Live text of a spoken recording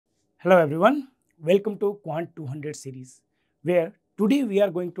Hello everyone, welcome to Quant 200 series, where today we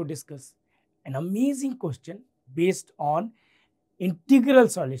are going to discuss an amazing question based on integral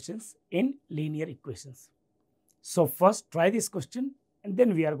solutions in linear equations. So first try this question and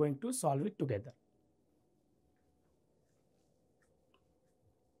then we are going to solve it together.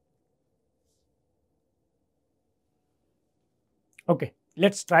 Okay,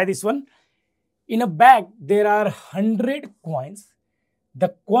 let's try this one. In a bag, there are 100 coins.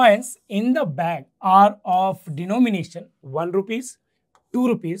 The coins in the bag are of denomination 1 rupees, 2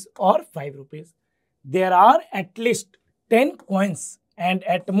 rupees or 5 rupees. There are at least 10 coins and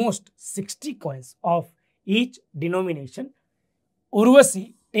at most 60 coins of each denomination.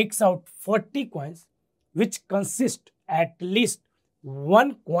 Urvashi takes out 40 coins which consist at least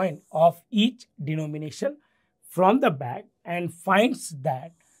one coin of each denomination from the bag and finds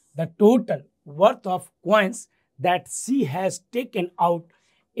that the total worth of coins that she has taken out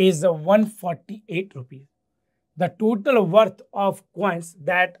is 148 rupees. The total worth of coins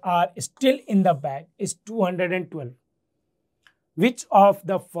that are still in the bag is 212. Which of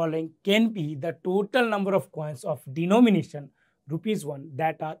the following can be the total number of coins of denomination rupees 1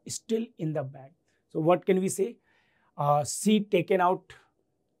 that are still in the bag? So what can we say? She taken out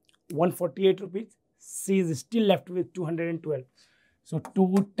 148 rupees. She is still left with 212. So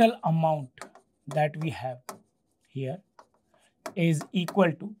total amount that we have here is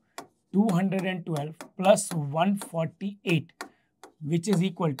equal to 212 plus 148, which is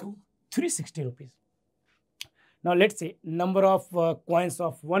equal to 360 rupees. Now let's say number of coins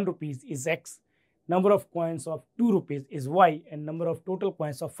of 1 rupees is x, number of coins of 2 rupees is y, and number of total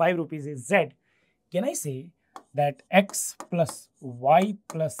coins of 5 rupees is z. Can I say that x plus y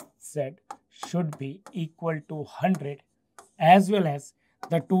plus z should be equal to 100 as well as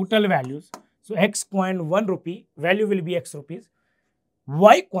the total values? So x coin 1 rupee, value will be x rupees.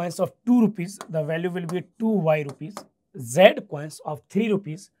 Y coins of 2 rupees, the value will be 2y rupees. Z coins of 3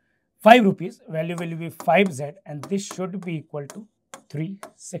 rupees, 5 rupees, value will be 5z, and this should be equal to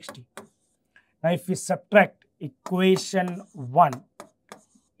 360. Now if we subtract equation 1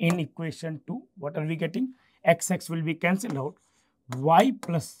 in equation 2, what are we getting? X will be cancelled out. Y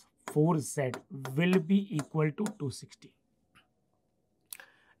plus 4z will be equal to 260.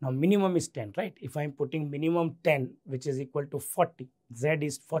 Now minimum is 10, right? If I am putting minimum 10, which is equal to 40, z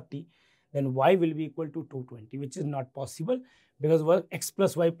is 40, then y will be equal to 220, which is not possible because x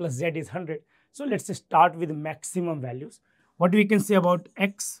plus y plus z is 100. So let's start with maximum values. What we can say about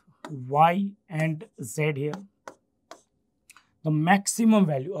x, y and z here? The maximum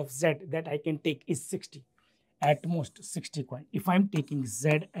value of z that I can take is 60, at most 60 coin. If I am taking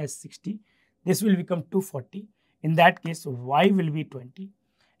z as 60, this will become 240. In that case, y will be 20.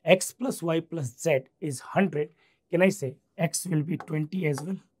 X plus y plus z is 100. Can I say x will be 20 as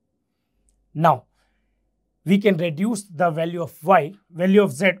well? Now, we can reduce the value of y, value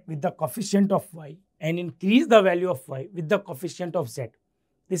of z with the coefficient of y and increase the value of y with the coefficient of z.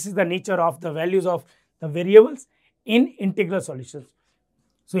 This is the nature of the values of the variables in integral solutions.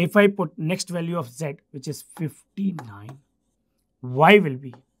 So if I put next value of z, which is 59, y will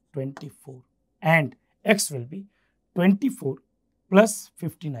be 24 and x will be 24 plus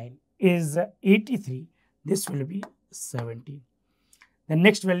 59 is 83. This will be 70. The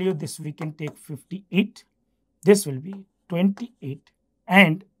next value, this we can take 58. This will be 28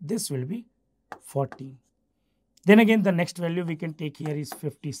 and this will be 14. Then again, the next value we can take here is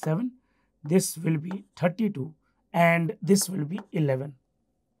 57. This will be 32 and this will be 11.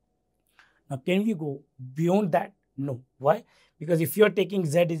 Now, can we go beyond that? No. Why? Because if you are taking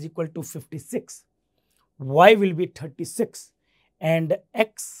z is equal to 56, y will be 36 and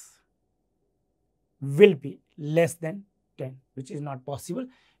x will be less than 10, which is not possible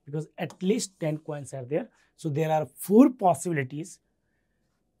because at least 10 coins are there. So there are 4 possibilities,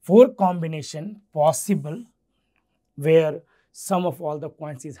 4 combination possible where sum of all the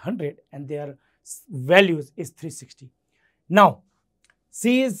coins is 100 and their values is 360. Now,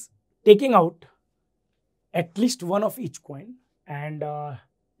 she is taking out at least one of each coin and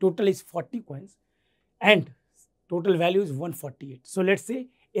total is 40 coins and total value is 148. So let's say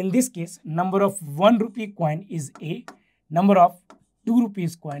in this case, number of 1 rupee coin is A, number of 2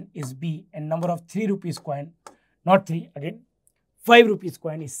 rupees coin is B, and number of 3 rupees coin, not 3, again 5 rupees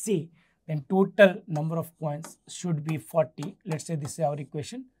coin is C. Then total number of coins should be 40. Let's say this is our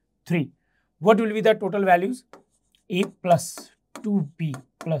equation 3. What will be the total values? A plus 2B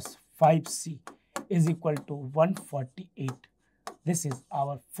plus 5C is equal to 148. This is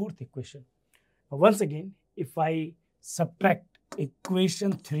our 4th equation. Now once again, if I subtract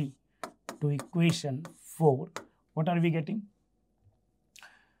equation 3 to equation 4, what are we getting?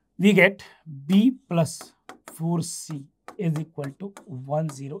 we get B plus 4C is equal to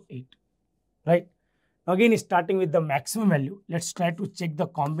 108, right? Again, starting with the maximum value, let's try to check the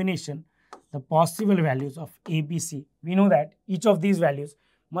combination, the possible values of A, B, C. We know that each of these values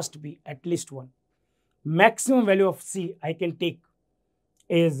must be at least 1. Maximum value of C I can take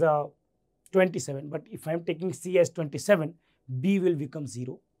is 27, but if I am taking C as 27, B will become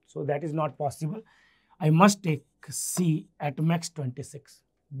 0. So that is not possible. I must take C at max 26.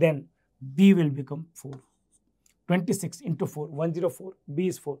 Then B will become 4. 26 into 4, 104, B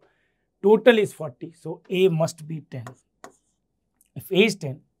is 4. Total is 40, so A must be 10. If A is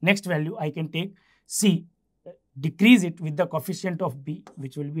 10, next value I can take C, decrease it with the coefficient of B,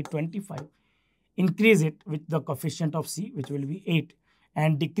 which will be 25, increase it with the coefficient of C, which will be 8,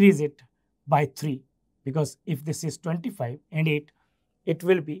 and decrease it by 3, because if this is 25 and 8, it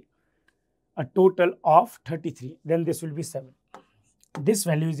will be a total of 33, then this will be 7. This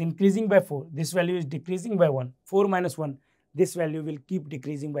value is increasing by 4, this value is decreasing by 1, 4 minus 1, this value will keep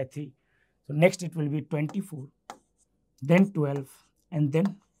decreasing by 3. So next it will be 24, then 12, and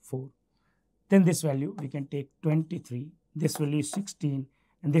then 4. Then this value we can take 23, this value is 16,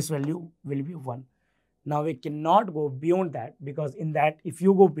 and this value will be 1. Now we cannot go beyond that, because in that if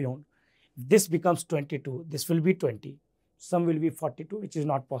you go beyond, this becomes 22, this will be 20, sum will be 42, which is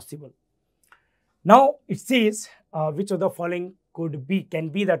not possible. Now it says which of the following can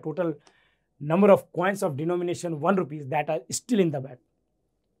be the total number of coins of denomination 1 rupees that are still in the bag.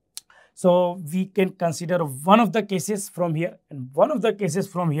 So we can consider one of the cases from here and one of the cases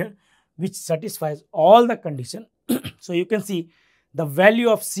from here which satisfies all the condition. So you can see the value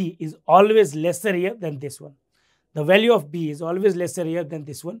of C is always lesser here than this one. The value of B is always lesser here than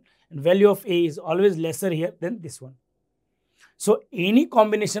this one, and value of A is always lesser here than this one. So any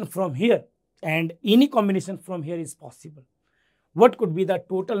combination from here and any combination from here is possible. What could be the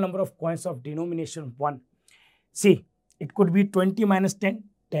total number of coins of denomination 1? See, it could be 20 minus 10,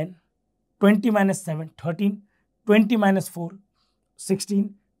 10, 20 minus 7, 13, 20 minus 4,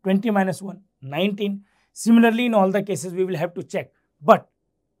 16, 20 minus 1, 19. Similarly, in all the cases, we will have to check. But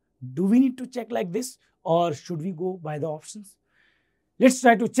do we need to check like this, or should we go by the options? Let's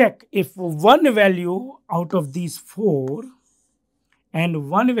try to check if one value out of these 4 and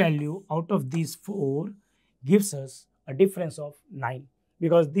one value out of these 4 gives us a difference of 9,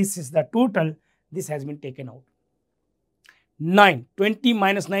 because this is the total, this has been taken out. 9, 20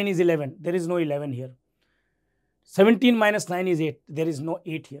 minus 9 is 11, there is no 11 here. 17 minus 9 is 8, there is no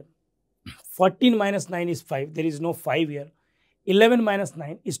 8 here. 14 minus 9 is 5, there is no 5 here. 11 minus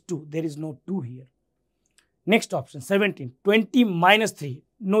 9 is 2, there is no 2 here. Next option, 17, 20 minus 3,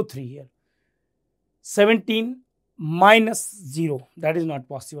 no 3 here. 17 minus 0, that is not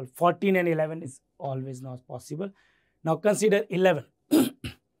possible. 14 and 11 is always not possible. Now consider 11.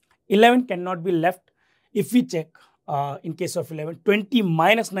 11 cannot be left. If we check in case of 11, 20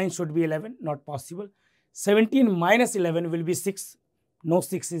 minus 9 should be 11, not possible. 17 minus 11 will be 6, no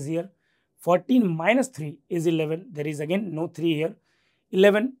 6 is here. 14 minus 3 is 11, there is again no 3 here.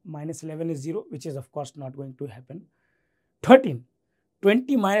 11 minus 11 is 0, which is of course not going to happen. 13,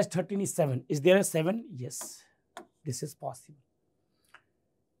 20 minus 13 is 7. Is there a 7? Yes, this is possible.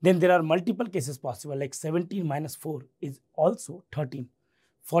 Then there are multiple cases possible, like 17 minus 4 is also 13.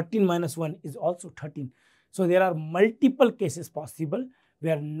 14 minus 1 is also 13. So there are multiple cases possible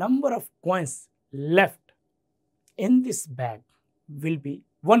where number of coins left in this bag will be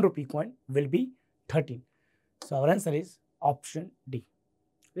 1 rupee coin will be 13. So our answer is option D.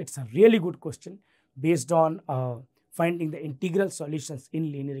 It's a really good question based on finding the integral solutions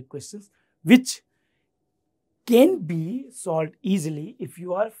in linear equations, which can be solved easily if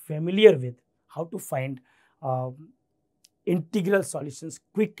you are familiar with how to find integral solutions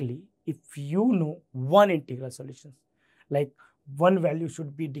quickly. If you know one integral solution, like one value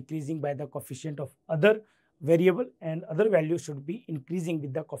should be decreasing by the coefficient of other variable and other value should be increasing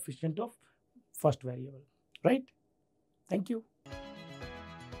with the coefficient of first variable, right? Thank you.